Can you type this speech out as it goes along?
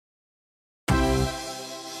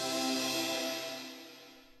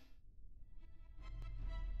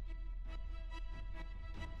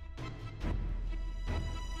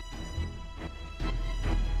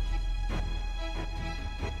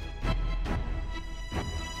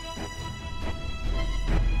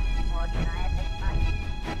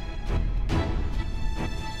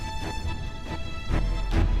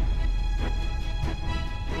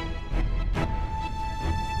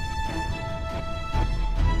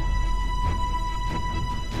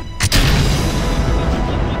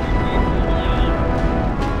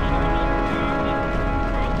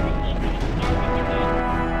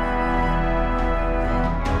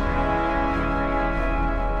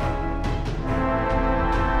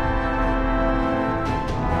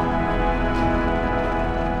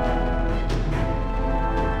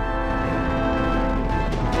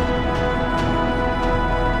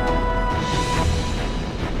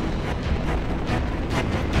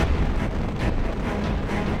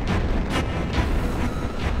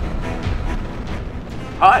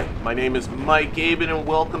Hi, my name is Mike Aben and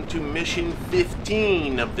welcome to Mission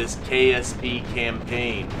 15 of this KSP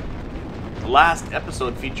campaign. The last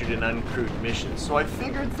episode featured an uncrewed mission, so I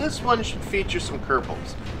figured this one should feature some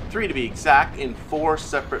curveballs. 3 to be exact, in 4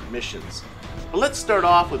 separate missions. But let's start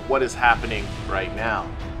off with what is happening right now.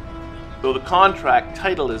 Though the contract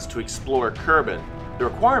title is to explore Kerbin, the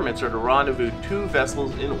requirements are to rendezvous 2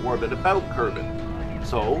 vessels in orbit about Kerbin.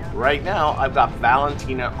 So, right now, I've got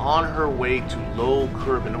Valentina on her way to low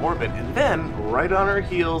Kerbin orbit, and then, right on her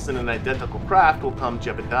heels in an identical craft will come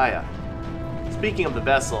Jeb and Val. Speaking of the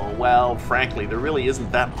vessel, well, frankly, there really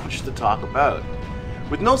isn't that much to talk about.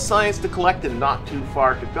 With no science to collect and not too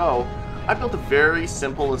far to go, I built a very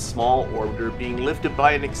simple and small orbiter being lifted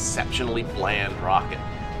by an exceptionally bland rocket.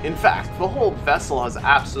 In fact, the whole vessel has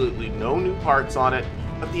absolutely no new parts on it,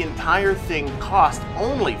 but the entire thing cost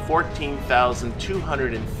only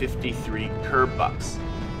 14,253 Kerb bucks.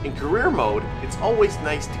 In career mode, it's always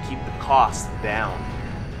nice to keep the costs down.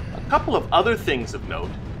 A couple of other things of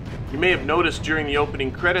note. You may have noticed during the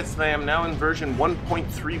opening credits that I am now in version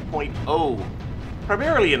 1.3.0,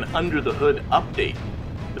 primarily an under-the-hood update,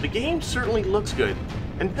 but the game certainly looks good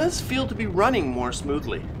and does feel to be running more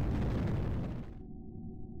smoothly.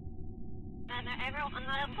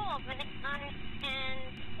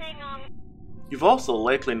 You've also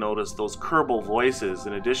likely noticed those Kerbal voices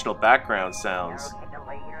and additional background sounds.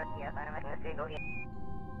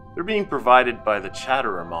 They're being provided by the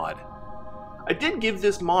Chatterer mod. I did give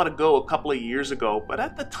this mod a go a couple of years ago, but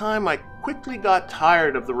at the time I quickly got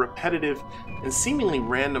tired of the repetitive and seemingly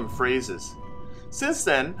random phrases. Since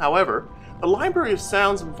then, however, the library of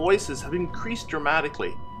sounds and voices have increased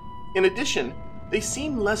dramatically. In addition, they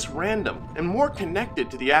seem less random and more connected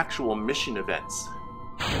to the actual mission events.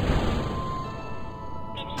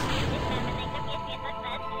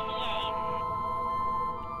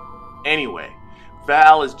 Anyway,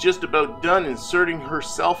 Val is just about done inserting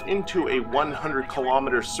herself into a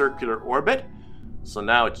 100-kilometer circular orbit, so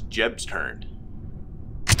now it's Jeb's turn.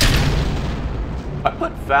 I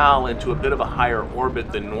put Val into a bit of a higher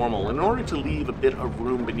orbit than normal in order to leave a bit of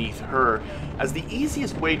room beneath her, as the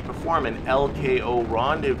easiest way to perform an LKO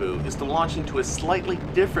rendezvous is to launch into a slightly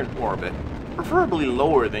different orbit, preferably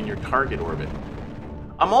lower than your target orbit.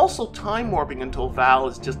 I'm also time warping until Val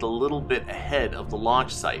is just a little bit ahead of the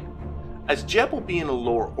launch site. As Jeb will be in a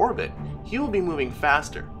lower orbit, he will be moving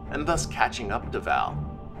faster, and thus catching up to Val.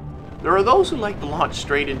 There are those who like to launch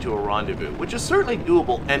straight into a rendezvous, which is certainly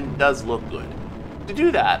doable and does look good. To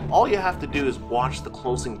do that, all you have to do is watch the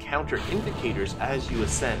close encounter indicators as you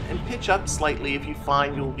ascend, and pitch up slightly if you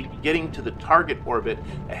find you will be getting to the target orbit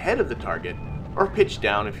ahead of the target, or pitch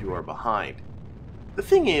down if you are behind. The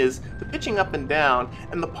thing is, the pitching up and down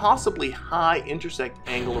and the possibly high intersect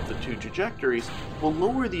angle of the 2 trajectories will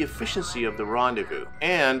lower the efficiency of the rendezvous,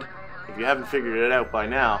 and, if you haven't figured it out by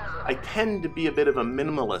now, I tend to be a bit of a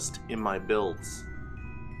minimalist in my builds.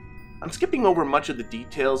 I'm skipping over much of the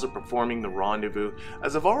details of performing the rendezvous,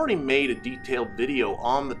 as I've already made a detailed video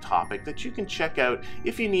on the topic that you can check out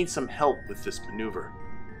if you need some help with this maneuver.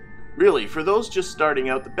 Really, for those just starting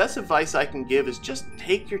out, the best advice I can give is just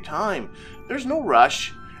take your time. There's no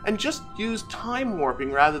rush, and just use time warping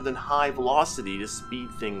rather than high velocity to speed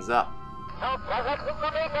things up.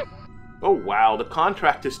 Oh wow, the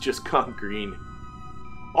contract has just gone green.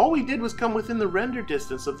 All we did was come within the render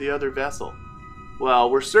distance of the other vessel. Well,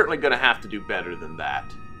 we're certainly going to have to do better than that.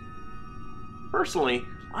 Personally,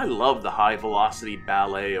 I love the high velocity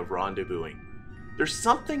ballet of rendezvousing. There's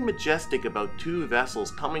something majestic about 2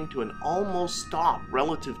 vessels coming to an almost stop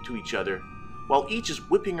relative to each other, while each is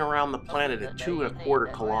whipping around the planet at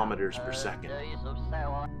 2¼ kilometers per second.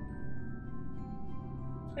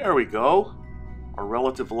 There we go. Our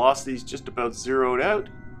relative velocity is just about zeroed out.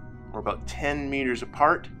 We're about 10 meters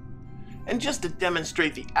apart. And just to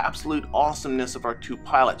demonstrate the absolute awesomeness of our 2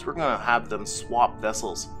 pilots, we're going to have them swap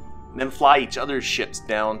vessels and then fly each other's ships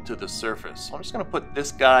down to the surface. So I'm just going to put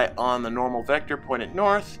this guy on the normal vector pointed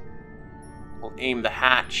north. We'll aim the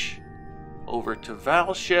hatch over to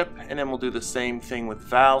Val's ship, and then we'll do the same thing with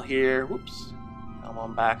Val here. Whoops, come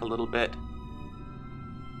on back a little bit.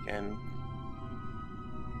 Again,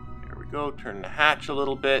 there we go, turn the hatch a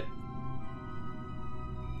little bit.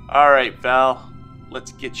 Alright Val,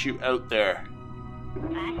 let's get you out there.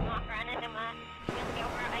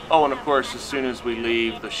 Oh, and of course, as soon as we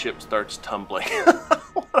leave, the ship starts tumbling.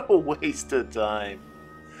 What a waste of time.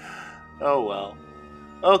 Oh well.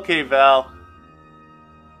 Okay, Val.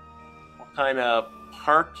 We'll kind of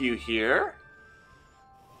park you here.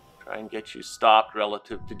 Try and get you stopped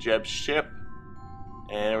relative to Jeb's ship.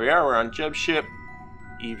 And there we are, we're on Jeb's ship.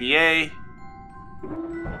 EVA.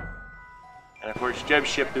 And of course, Jeb's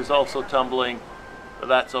ship is also tumbling, but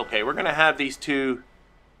that's okay. We're going to have these two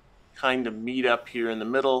kind of meet up here in the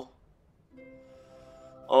middle.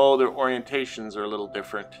 Oh, their orientations are a little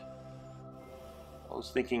different. I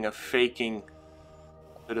was thinking of faking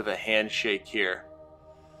a bit of a handshake here.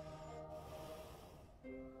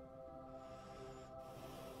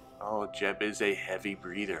 Oh, Jeb is a heavy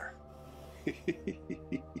breather.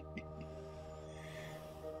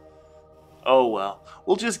 Oh well,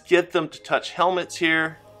 we'll just get them to touch helmets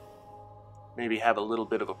here. Maybe have a little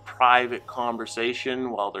bit of a private conversation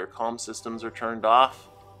while their comm systems are turned off.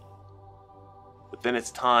 But then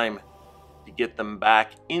it's time to get them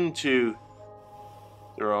back into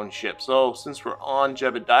their own ship. So since we're on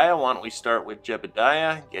Jebediah, why don't we start with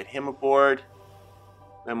Jebediah, get him aboard.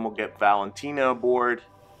 Then we'll get Valentina aboard.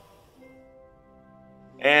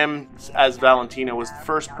 And as Valentina was the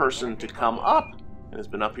first person to come up, and has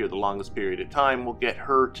been up here the longest period of time, we'll get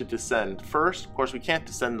her to descend first. Of course, we can't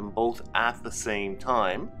descend them both at the same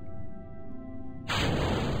time,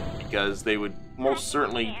 because they would most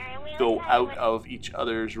certainly go out of each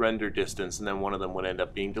other's render distance, and then one of them would end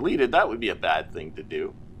up being deleted. That would be a bad thing to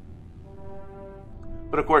do.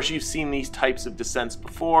 But of course, you've seen these types of descents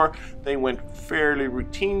before. They went fairly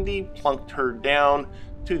routinely, plunked her down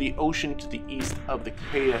to the ocean to the east of the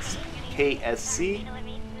KSC.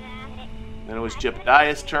 Then it was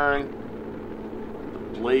Jebediah's turn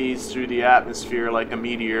to blaze through the atmosphere like a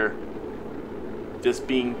meteor. This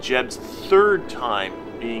being Jeb's third time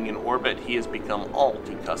being in orbit, he has become all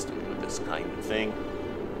too accustomed with this kind of thing.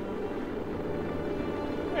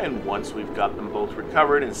 And once we've got them both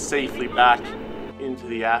recovered and safely back into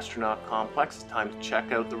the astronaut complex, it's time to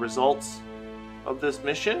check out the results of this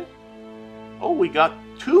mission. Oh, we got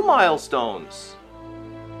 2 milestones.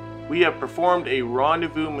 We have performed a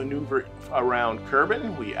rendezvous maneuver around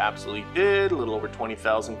Kerbin. We absolutely did. A little over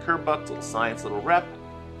 20,000 Kerb bucks, little science, little rep.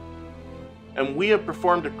 And we have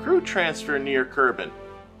performed a crew transfer near Kerbin.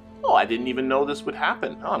 Oh, I didn't even know this would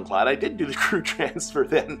happen. Oh, I'm glad I did do the crew transfer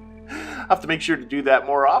then. I have to make sure to do that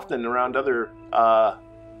more often around other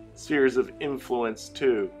spheres of influence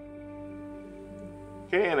too.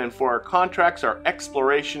 Okay, and then for our contracts, our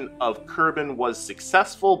exploration of Kerbin was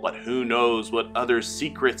successful, but who knows what other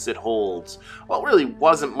secrets it holds. Well, it really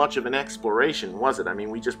wasn't much of an exploration, was it? I mean,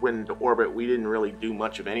 we just went into orbit. We didn't really do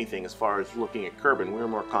much of anything as far as looking at Kerbin. We were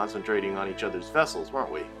more concentrating on each other's vessels,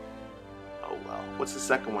 weren't we? Oh well, what's the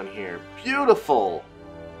second one here? Beautiful!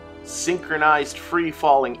 Synchronized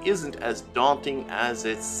free-falling isn't as daunting as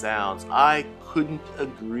it sounds. I couldn't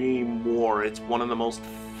agree more. It's one of the most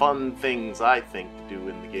fun things, I think, to do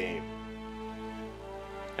in the game.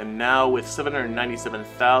 And now with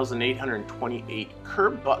 797,828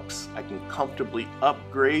 Kerb bucks, I can comfortably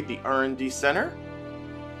upgrade the R&D center.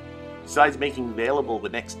 Besides making available the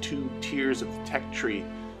next 2 tiers of the tech tree,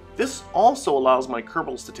 this also allows my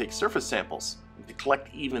Kerbals to take surface samples and to collect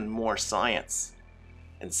even more science.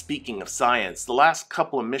 And speaking of science, the last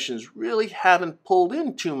couple of missions really haven't pulled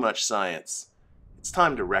in too much science. It's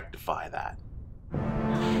time to rectify that.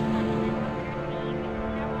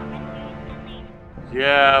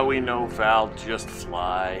 Yeah, we know Val, just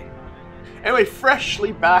fly. Anyway,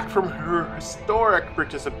 freshly back from her historic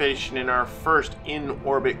participation in our first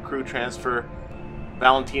in-orbit crew transfer,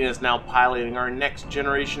 Valentina is now piloting our next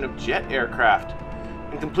generation of jet aircraft.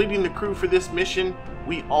 And completing the crew for this mission,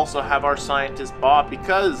 we also have our scientist Bob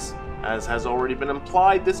because, as has already been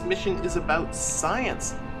implied, this mission is about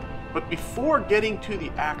science. But before getting to the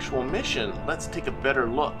actual mission, let's take a better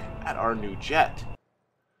look at our new jet.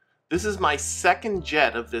 This is my second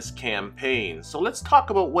jet of this campaign, so let's talk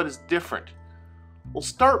about what is different. We'll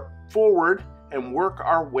start forward and work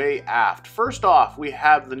our way aft. First off, we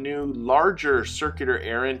have the new larger circular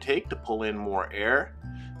air intake to pull in more air.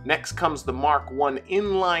 Next comes the Mark I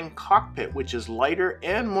inline cockpit, which is lighter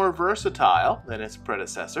and more versatile than its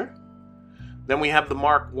predecessor. Then we have the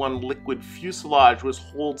Mark I liquid fuselage, which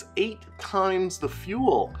holds 8 times the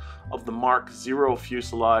fuel of the Mark II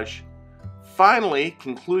fuselage. Finally,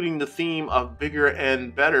 concluding the theme of bigger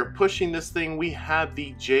and better, pushing this thing, we have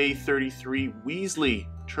the J33 Weasley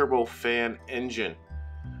turbofan engine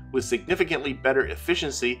with significantly better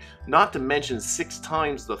efficiency, not to mention 6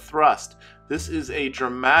 times the thrust. This is a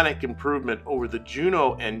dramatic improvement over the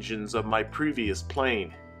Juno engines of my previous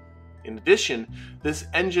plane. In addition, this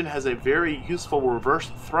engine has a very useful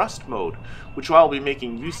reverse thrust mode, which I'll be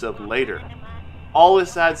making use of later. All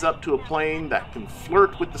this adds up to a plane that can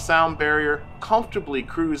flirt with the sound barrier, comfortably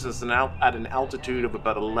cruises at an altitude of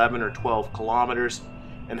about 11 or 12 kilometers,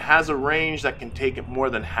 and has a range that can take it more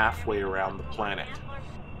than halfway around the planet.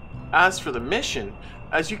 As for the mission,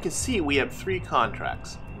 as you can see, we have 3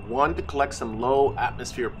 contracts. one, to collect some low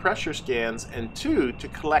atmosphere pressure scans, and two, to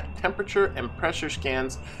collect temperature and pressure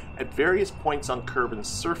scans at various points on Kerbin's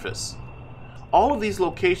surface. All of these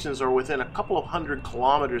locations are within a couple of 100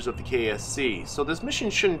 kilometers of the KSC, so this mission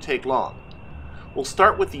shouldn't take long. We'll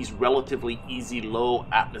start with these relatively easy low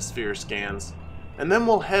atmosphere scans, and then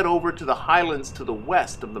we'll head over to the highlands to the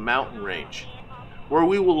west of the mountain range, where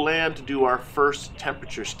we will land to do our first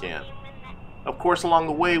temperature scan. Of course, along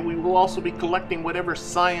the way, we will also be collecting whatever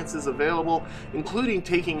science is available, including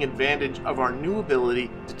taking advantage of our new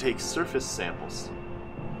ability to take surface samples.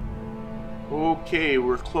 Okay,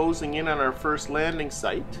 we're closing in on our first landing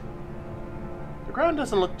site. The ground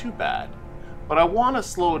doesn't look too bad, but I want to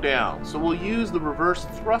slow down, so we'll use the reverse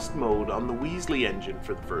thrust mode on the Weasley engine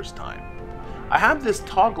for the first time. I have this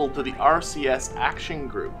toggled to the RCS action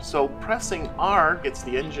group, so pressing R gets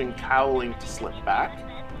the engine cowling to slip back,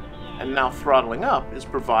 and now throttling up is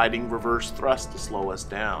providing reverse thrust to slow us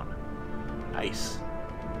down. Nice.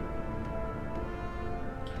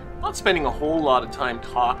 I'm not spending a whole lot of time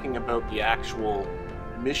talking about the actual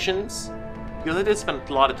missions, because I did spend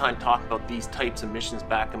a lot of time talking about these types of missions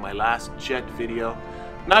back in my last Jet video.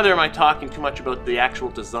 Neither am I talking too much about the actual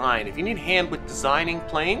design. If you need a hand with designing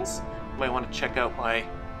planes, you might want to check out my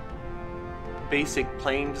basic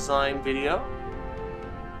plane design video.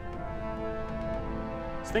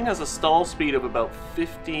 This thing has a stall speed of about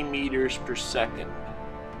 50 meters per second.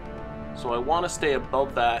 So I want to stay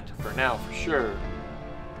above that for now, for sure.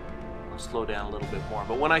 I'll slow down a little bit more.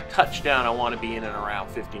 But when I touch down, I want to be in and around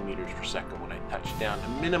 50 meters per second when I touch down to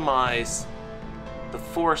minimize the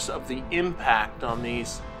force of the impact on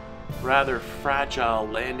these rather fragile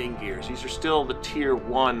landing gears. These are still the Tier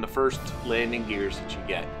 1, the first landing gears that you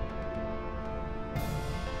get.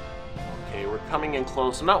 Okay, we're coming in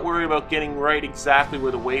close. I'm not worried about getting right exactly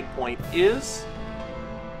where the waypoint is.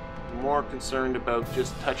 I'm more concerned about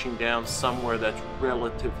just touching down somewhere that's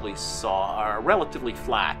relatively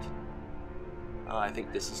flat. I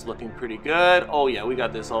think this is looking pretty good. Oh yeah, we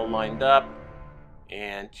got this all lined up.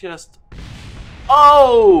 And just...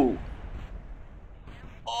 Oh!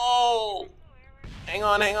 Oh! Hang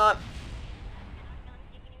on, hang on.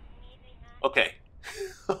 Okay.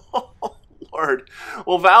 Oh, Lord.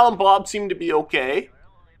 Well, Val and Bob seem to be okay.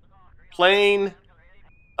 Plane,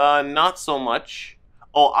 not so much.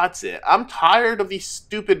 Oh, that's it. I'm tired of these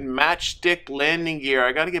stupid matchstick landing gear.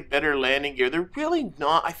 I gotta get better landing gear. They're really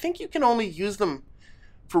not... I think you can only use them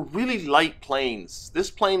for really light planes.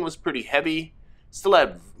 This plane was pretty heavy. Still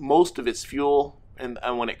had most of its fuel and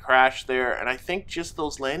when it crashed there. And I think just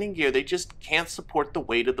those landing gear, they just can't support the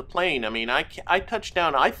weight of the plane. I mean, I touched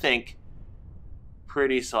down, I think,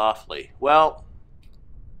 pretty softly. Well,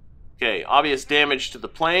 okay, obvious damage to the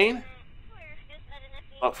plane.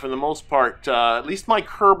 But for the most part, at least my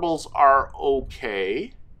Kerbals are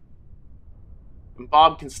okay. And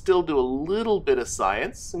Bob can still do a little bit of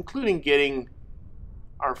science, including getting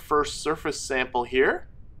our first surface sample here.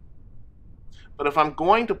 But if I'm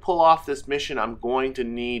going to pull off this mission, I'm going to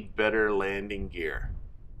need better landing gear.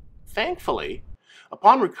 Thankfully,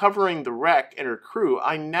 upon recovering the wreck and her crew,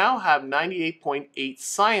 I now have 98.8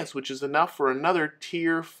 science, which is enough for another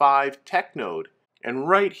Tier 5 tech node. And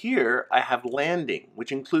right here, I have landing,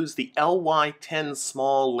 which includes the LY-10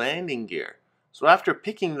 small landing gear. So after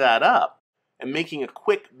picking that up and making a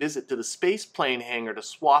quick visit to the spaceplane hangar to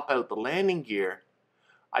swap out the landing gear,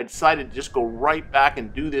 I decided to just go right back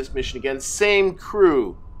and do this mission again. Same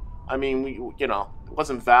crew. I mean, it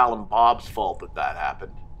wasn't Val and Bob's fault that that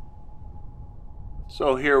happened.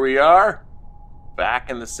 So here we are,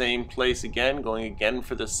 back in the same place again, going again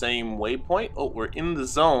for the same waypoint. Oh, we're in the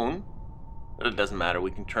zone. But it doesn't matter,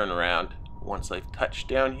 we can turn around once I've touched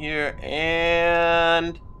down here,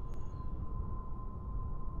 and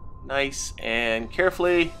nice and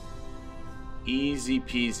carefully, easy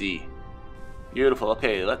peasy. Beautiful.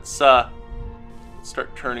 Okay, let's start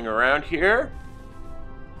turning around here.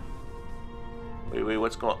 Wait,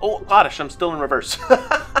 what's going on? Oh, gosh, I'm still in reverse.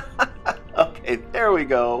 Okay, there we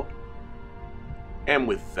go. And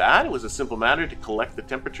with that, it was a simple matter to collect the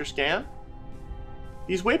temperature scan.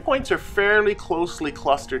 These waypoints are fairly closely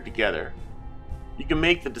clustered together. You can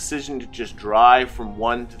make the decision to just drive from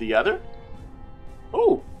one to the other.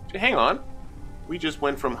 Oh, hang on. We just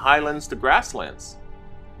went from highlands to grasslands.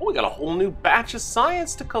 Oh, we got a whole new batch of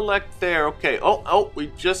science to collect there. Okay, oh,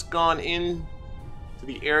 we've just gone in to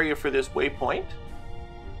the area for this waypoint.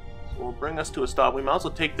 So we'll bring us to a stop. We might as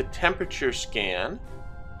well take the temperature scan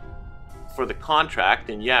for the contract,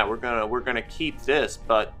 and yeah, we're gonna keep this,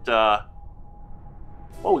 but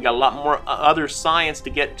oh, we got a lot more other science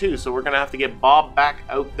to get to, so we're gonna have to get Bob back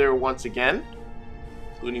out there once again.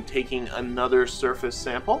 including taking another surface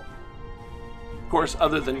sample. Of course,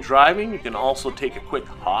 other than driving, you can also take a quick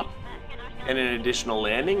hop and an additional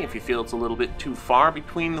landing if you feel it's a little bit too far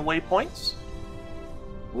between the waypoints.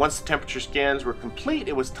 Once the temperature scans were complete,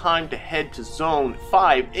 it was time to head to Zone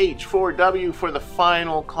 5H4W for the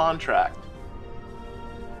final contract.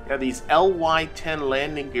 Yeah, these LY-10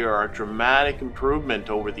 landing gear are a dramatic improvement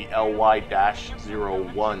over the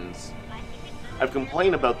LY-01s. I've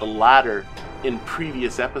complained about the latter in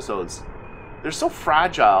previous episodes. They're so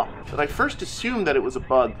fragile that I first assumed that it was a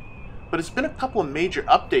bug, but it's been a couple of major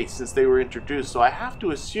updates since they were introduced, so I have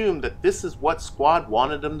to assume that this is what Squad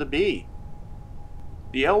wanted them to be.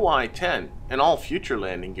 The LY-10 and all future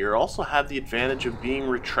landing gear also have the advantage of being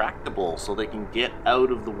retractable, so they can get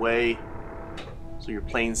out of the way so your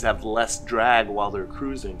planes have less drag while they're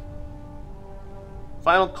cruising.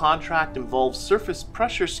 Final contract involves surface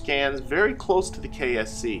pressure scans very close to the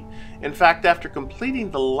KSC. In fact, after completing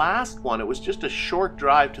the last one, it was just a short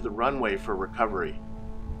drive to the runway for recovery.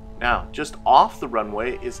 Now, just off the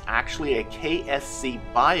runway is actually a KSC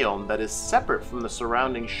biome that is separate from the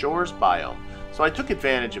surrounding shores biome, so I took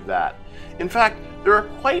advantage of that. In fact, there are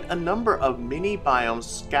quite a number of mini biomes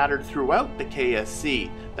scattered throughout the KSC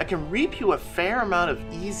that can reap you a fair amount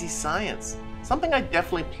of easy science, something I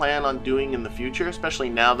definitely plan on doing in the future, especially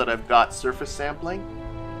now that I've got surface sampling.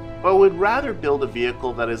 But I would rather build a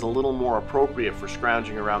vehicle that is a little more appropriate for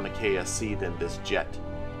scrounging around the KSC than this jet.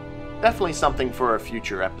 Definitely something for a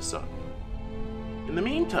future episode. In the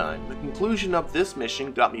meantime, the conclusion of this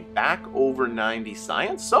mission got me back over 90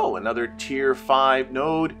 science, so another tier 5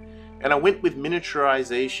 node, and I went with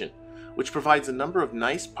miniaturization, which provides a number of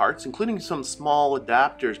nice parts, including some small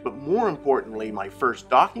adapters, but more importantly, my first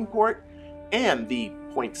docking port and the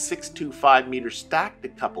 0.625 meter stack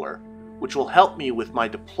decoupler, which will help me with my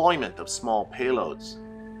deployment of small payloads.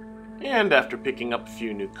 And after picking up a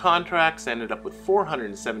few new contracts, I ended up with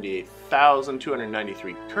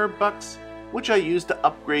 478,293 curb bucks, which I used to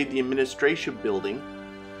upgrade the administration building,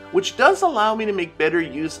 which does allow me to make better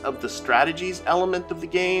use of the strategies element of the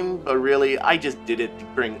game, but really I just did it to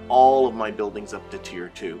bring all of my buildings up to tier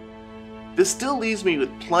 2. This still leaves me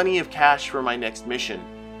with plenty of cash for my next mission,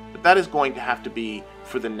 but that is going to have to be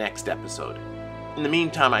for the next episode. In the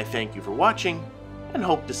meantime, I thank you for watching and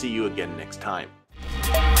hope to see you again next time.